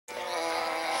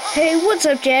Hey, what's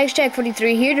up, Jags?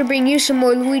 Jack43 here to bring you some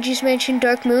more Luigi's Mansion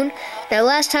Dark Moon. Now,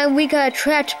 last time we got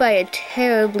trapped by a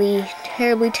terribly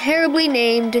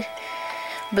named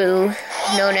Boo,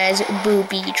 known as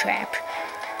Boo-Bee Trap.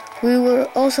 We were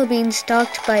also being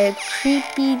stalked by a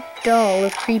creepy doll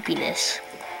of creepiness.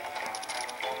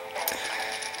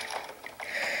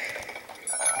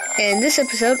 And this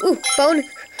episode, phone!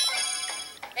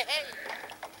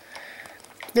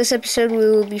 This episode we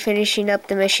will be finishing up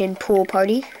the mission Pool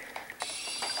Party.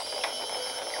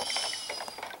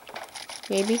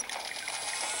 Maybe.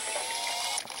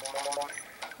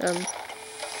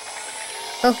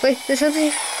 Oh wait, there's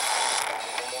something.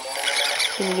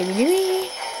 Gimme.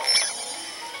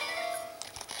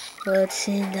 What's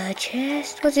in the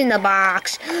chest? What's in the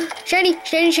box? Shiny,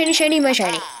 my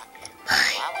shiny.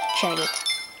 Shiny.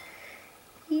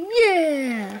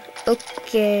 Yeah.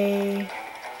 Okay.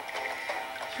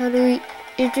 How do we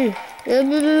do?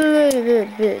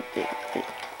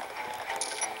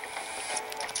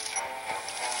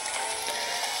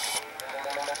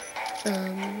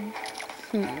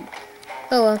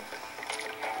 Oh well.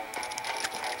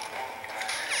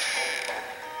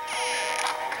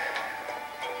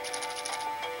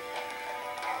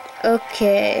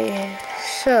 Okay,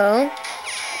 so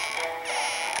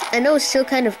I know it's still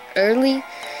kind of early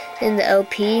in the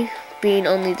LP, being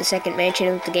only the second mansion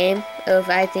of the game, of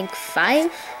I think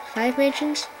five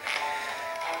mansions.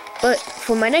 But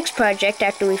for my next project,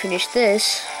 after we finish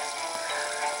this,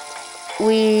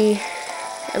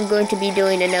 I'm going to be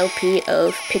doing an LP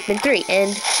of Pikmin 3,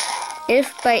 and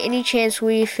if by any chance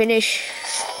we finish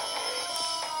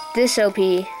this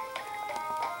LP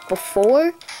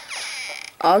before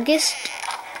August,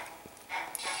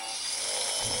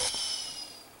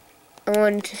 I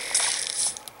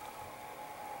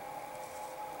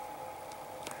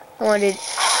wanted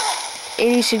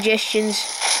any suggestions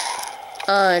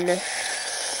on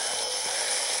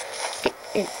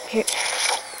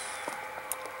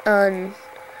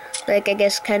like, I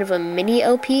guess kind of a mini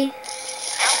LP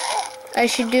I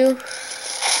should do.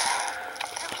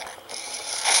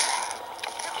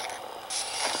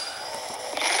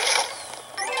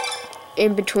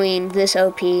 In between this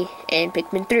LP and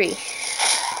Pikmin 3.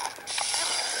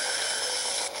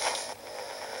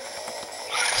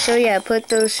 So yeah, put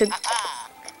those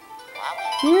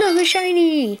another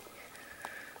shiny!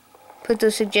 Put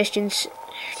those suggestions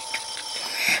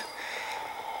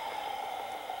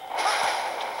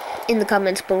in the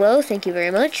comments below. Thank you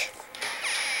very much.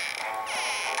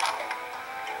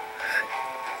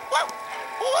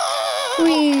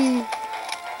 Whee!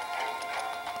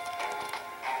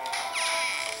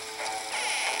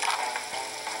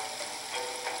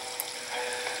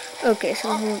 Okay,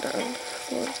 so hold on.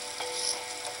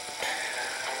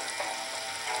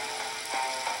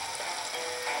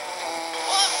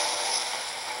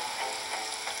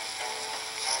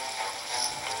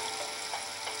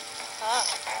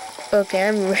 Okay,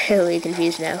 I'm really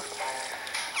confused now.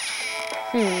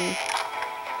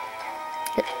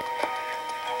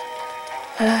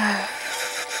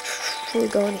 We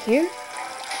going here?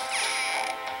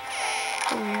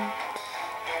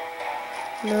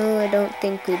 No, I don't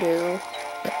think we do.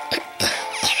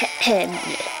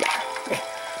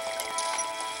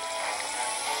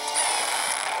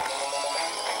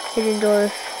 Hidden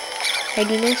door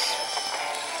tidiness.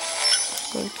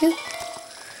 Thank you.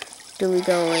 Do we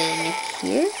go in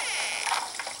here?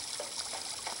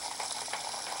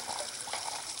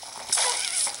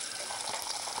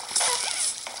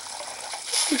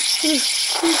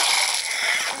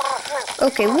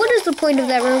 Okay, what is the point of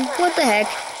that room? What the heck?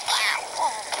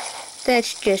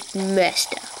 That's just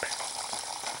messed up.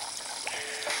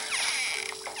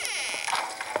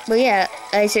 But yeah,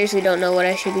 I seriously don't know what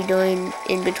I should be doing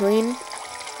in between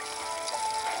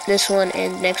this one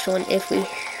and next one if we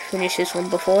finish this one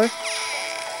before.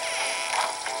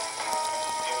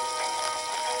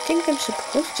 I think I'm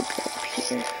supposed to go up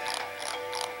here.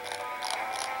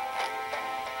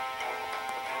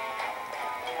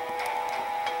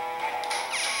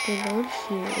 Go down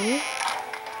here.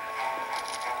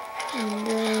 And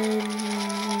then...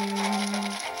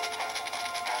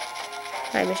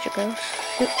 Hi, Mr. Ghost.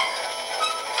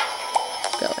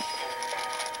 Going.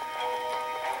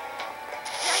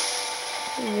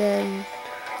 And then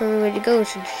the only way to go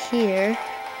is in here.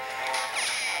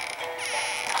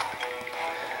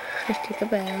 Let's take a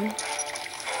bow.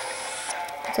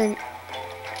 Then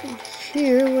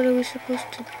here, what are we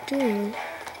supposed to do?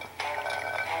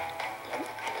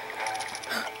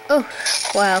 Oh,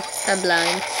 wow, I'm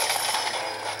blind.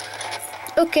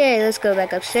 Okay, let's go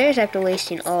back upstairs after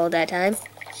wasting all that time.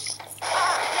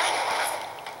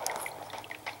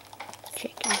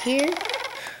 Check in here.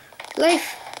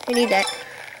 Life. I need that.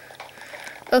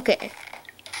 Okay.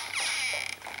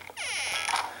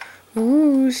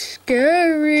 Ooh,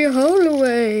 scary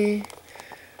hallway.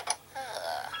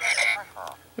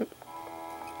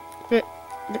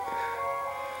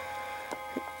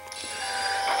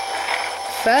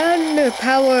 Fan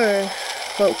power.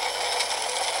 Whoa.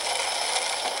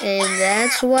 And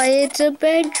that's why it's a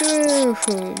bedroom.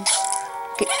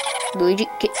 Luigi,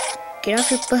 get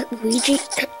off your butt, Luigi.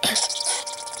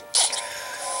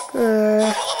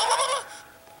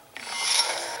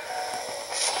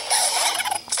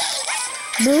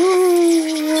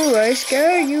 Boo! I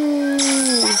scare you.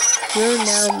 You're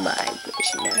now my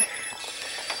prisoner.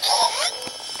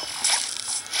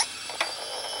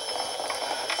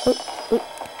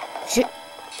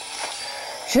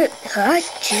 Shit.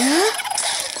 Gotcha.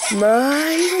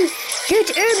 Mine. Get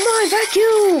in my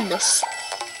vacuum.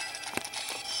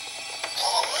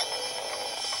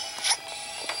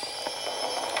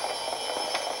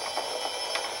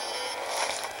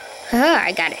 Ah,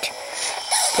 I got it.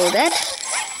 Pull that.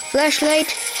 Flashlight.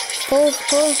 Pull.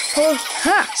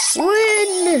 Ha!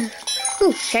 Win!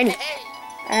 Ooh, shiny.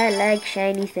 I like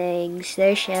shiny things.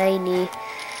 They're shiny.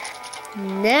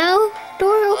 Now,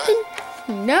 door open?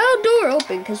 Now door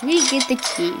open, because we get the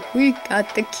key. We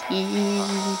got the key.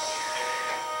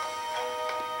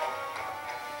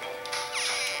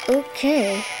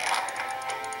 Okay.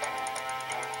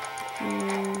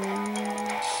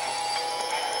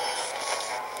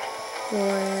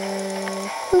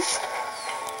 Boop.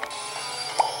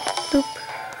 Boop.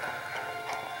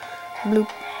 Bloop.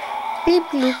 Bleep,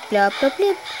 bloop, blah, blah,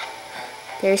 bleep.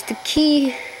 There's the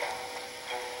key.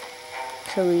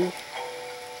 So we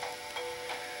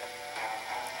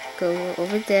go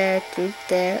over there, through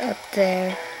there, up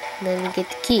there, and then we get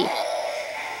the key.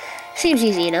 Seems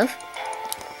easy enough.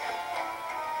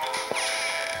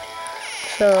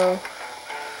 So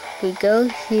we go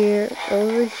here,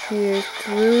 over here,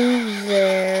 through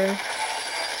there.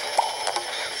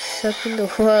 Something to,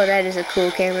 whoa, that is a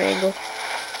cool camera angle.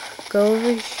 Go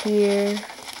over here,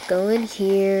 go in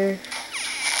here.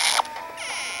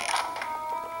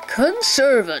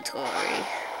 Conservatory.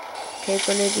 Take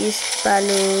one of these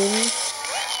balloons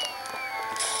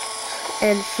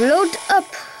and float up,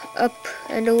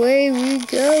 and away we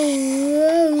go.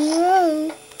 Whoa,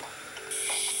 whoa.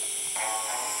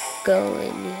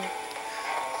 Going.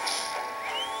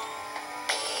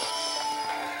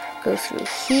 Go through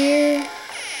here.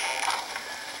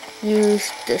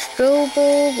 Use the strobe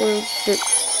bulb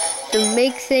to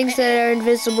make things that are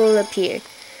invisible appear.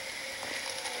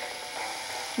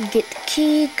 Get the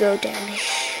key, go down,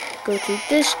 go through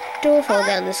this door, fall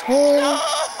down this hole,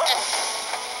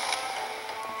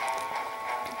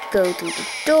 go through the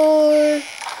door,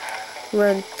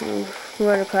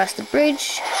 run across the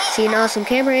bridge, see an awesome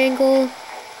camera angle,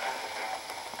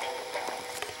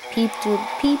 peep through the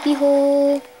peepee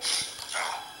hole.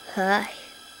 Hi.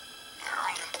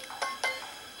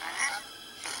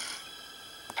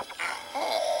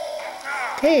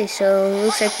 Okay, so it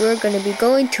looks like we're gonna be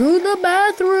going to the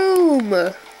bathroom.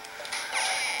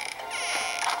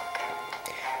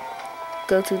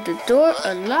 Go through the door,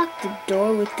 unlock the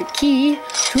door with the key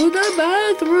to the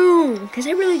bathroom. Cause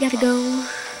I really gotta go.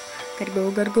 Gotta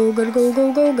go.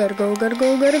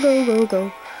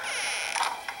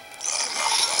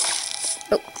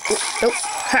 Oh,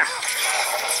 ha.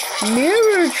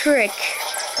 Mirror trick.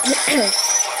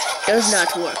 Does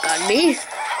not work on me.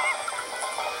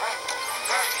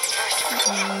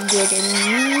 Get in.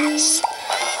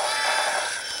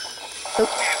 Oh.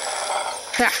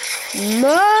 Ha.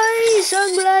 My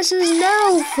sunglasses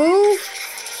now, foo.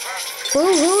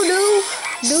 Foo voodoo.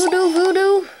 Do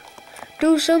voodoo.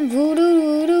 Do some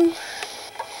voodoo.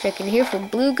 Checking here for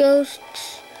blue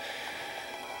ghosts.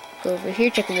 Go over here,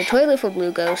 checking the toilet for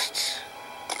blue ghosts.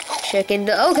 Checking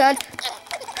the, oh god.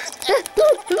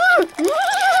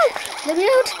 Let me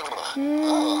out.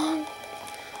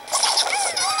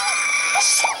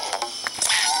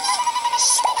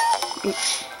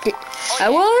 I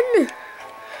won!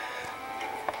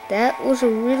 That was a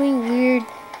really weird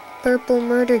purple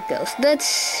murder ghost.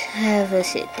 Let's have a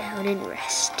sit down and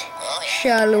rest,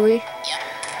 shall we?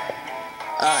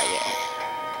 Oh yeah.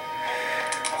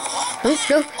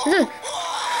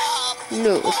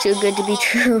 No, it's too good to be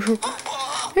true.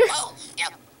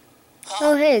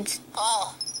 Oh hey, it's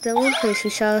the one place we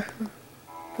saw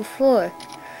before.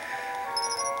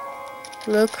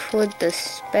 Look for the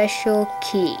special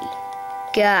key.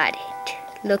 Got it.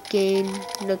 Looking,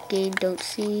 don't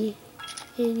see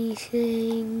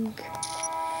anything.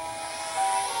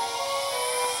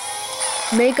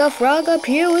 Make a frog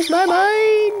appear with my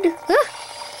mind. Ah!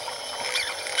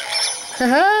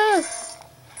 Haha!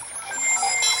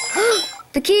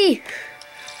 The key!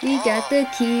 We got the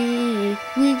key.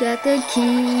 We got the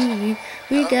key.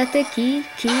 We got the key.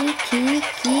 Key. Key.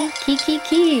 Key. Key. Key.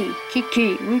 Key. Key.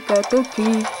 Key. We got the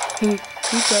key. Key.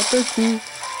 We got the key.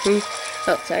 Key.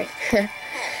 Oh, sorry.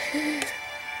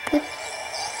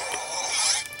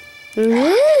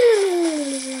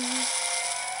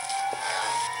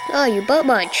 Oh, you butt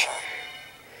munch.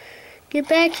 Get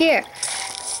back here.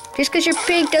 Just because you're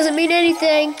pink doesn't mean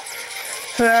anything.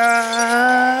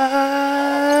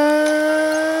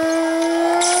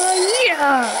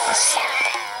 Yeah.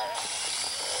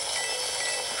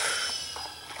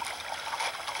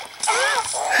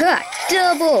 Ha!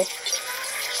 Double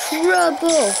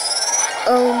trouble.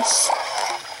 Oh.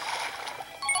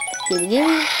 Gimme,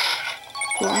 gimme.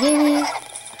 Gimme, gimme.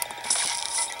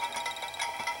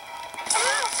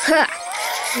 Ha!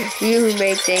 You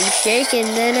make things shake and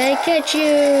then I catch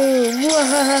you.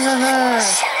 Mwahaha.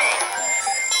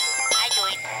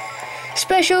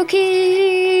 Special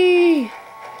key.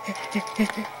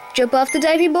 Jump off the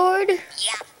diving board.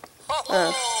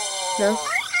 Oh, no.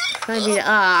 Trying to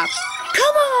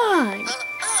come on.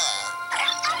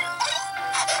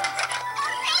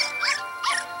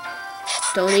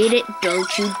 Don't eat it.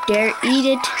 Don't you dare eat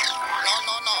it.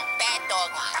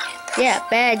 Yeah,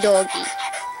 bad doggy.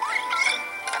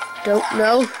 Don't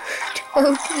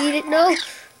eat it, no.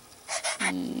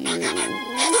 You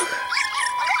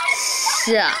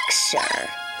suck, sir.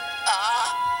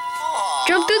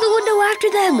 Jump through the window after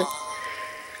them.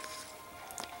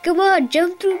 Come on,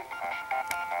 jump through.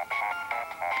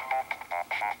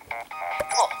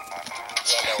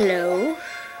 Hello?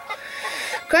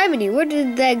 Criminy, where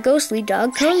did that ghostly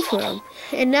dog come from?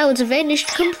 And now it's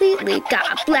vanished completely.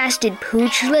 God blasted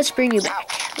pooch, let's bring you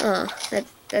back. Oh,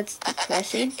 that's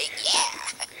depressing.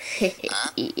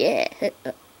 Yeah.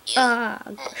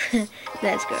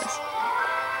 That's gross.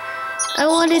 I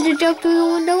wanted to jump through the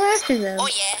window after them. Oh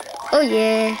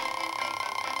yeah.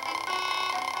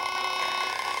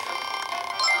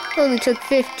 Only took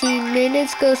 15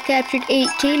 minutes. Ghost captured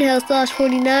 18. Health lost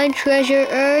 49. Treasure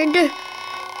earned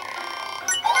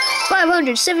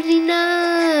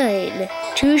 579.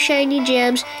 2 shiny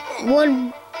gems.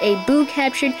 1 a boo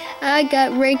captured. I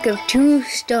got rank of 2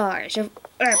 stars of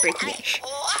epicness.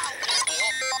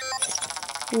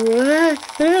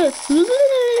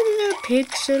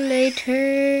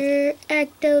 Pixelator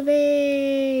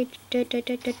activate.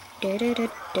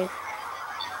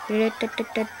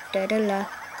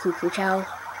 Cuckoo chow.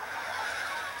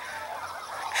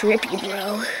 Trippy,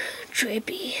 bro.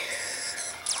 Trippy.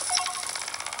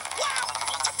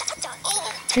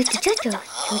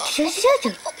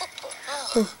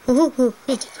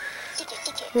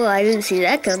 Well, I didn't see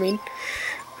that coming.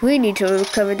 We need to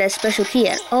recover that special key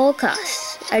at all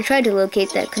costs. I tried to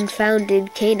locate that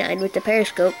confounded canine with the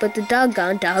periscope, but the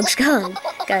doggone dog's gone.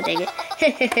 God dang it.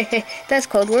 That's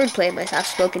called wordplay, my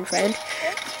soft-spoken friend.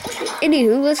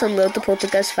 Anywho, let's unload the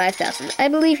Poltergust 5000. I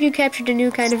believe you captured a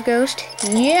new kind of ghost.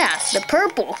 Yeah, the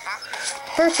purple.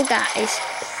 Purple guys.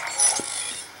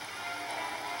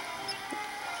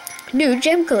 New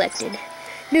gem collected.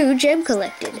 New gem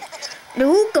collected.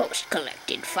 New ghost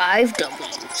collected. 5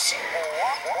 W's.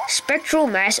 Spectral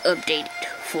mass updated.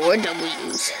 4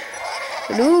 W's.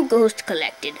 New ghost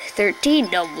collected. 13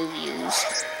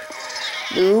 W's.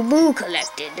 New boo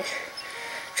collected.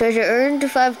 Treasure earned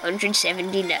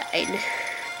 579.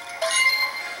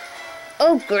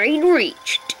 Upgrade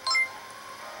reached.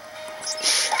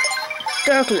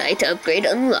 Dark light upgrade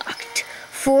unlocked.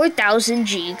 4000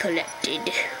 G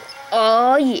collected.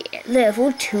 Oh yeah,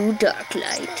 level 2 dark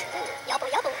light.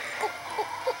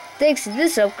 Thanks to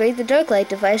this upgrade, the dark light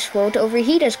device won't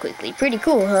overheat as quickly. Pretty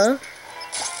cool, huh?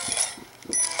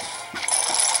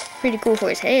 Pretty cool for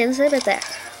his hands. I bet that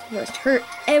must hurt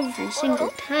every single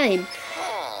time.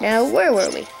 Now, where were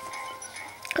we?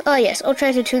 Oh yes, I'll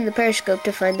try to tune the periscope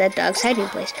to find that dog's hiding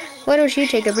place. Why don't you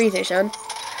take a breather, son?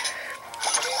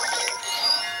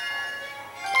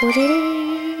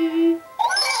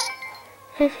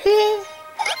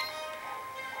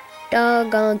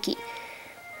 Doggone key.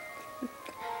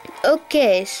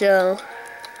 Okay, so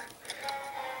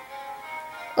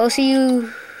I'll see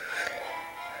you.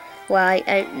 Well,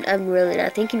 I'm really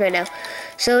not thinking right now.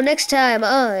 So next time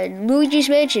on Luigi's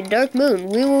Mansion Dark Moon,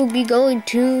 we will be going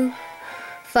to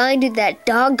find that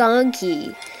doggone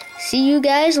key. See you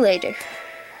guys later.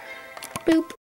 Boop.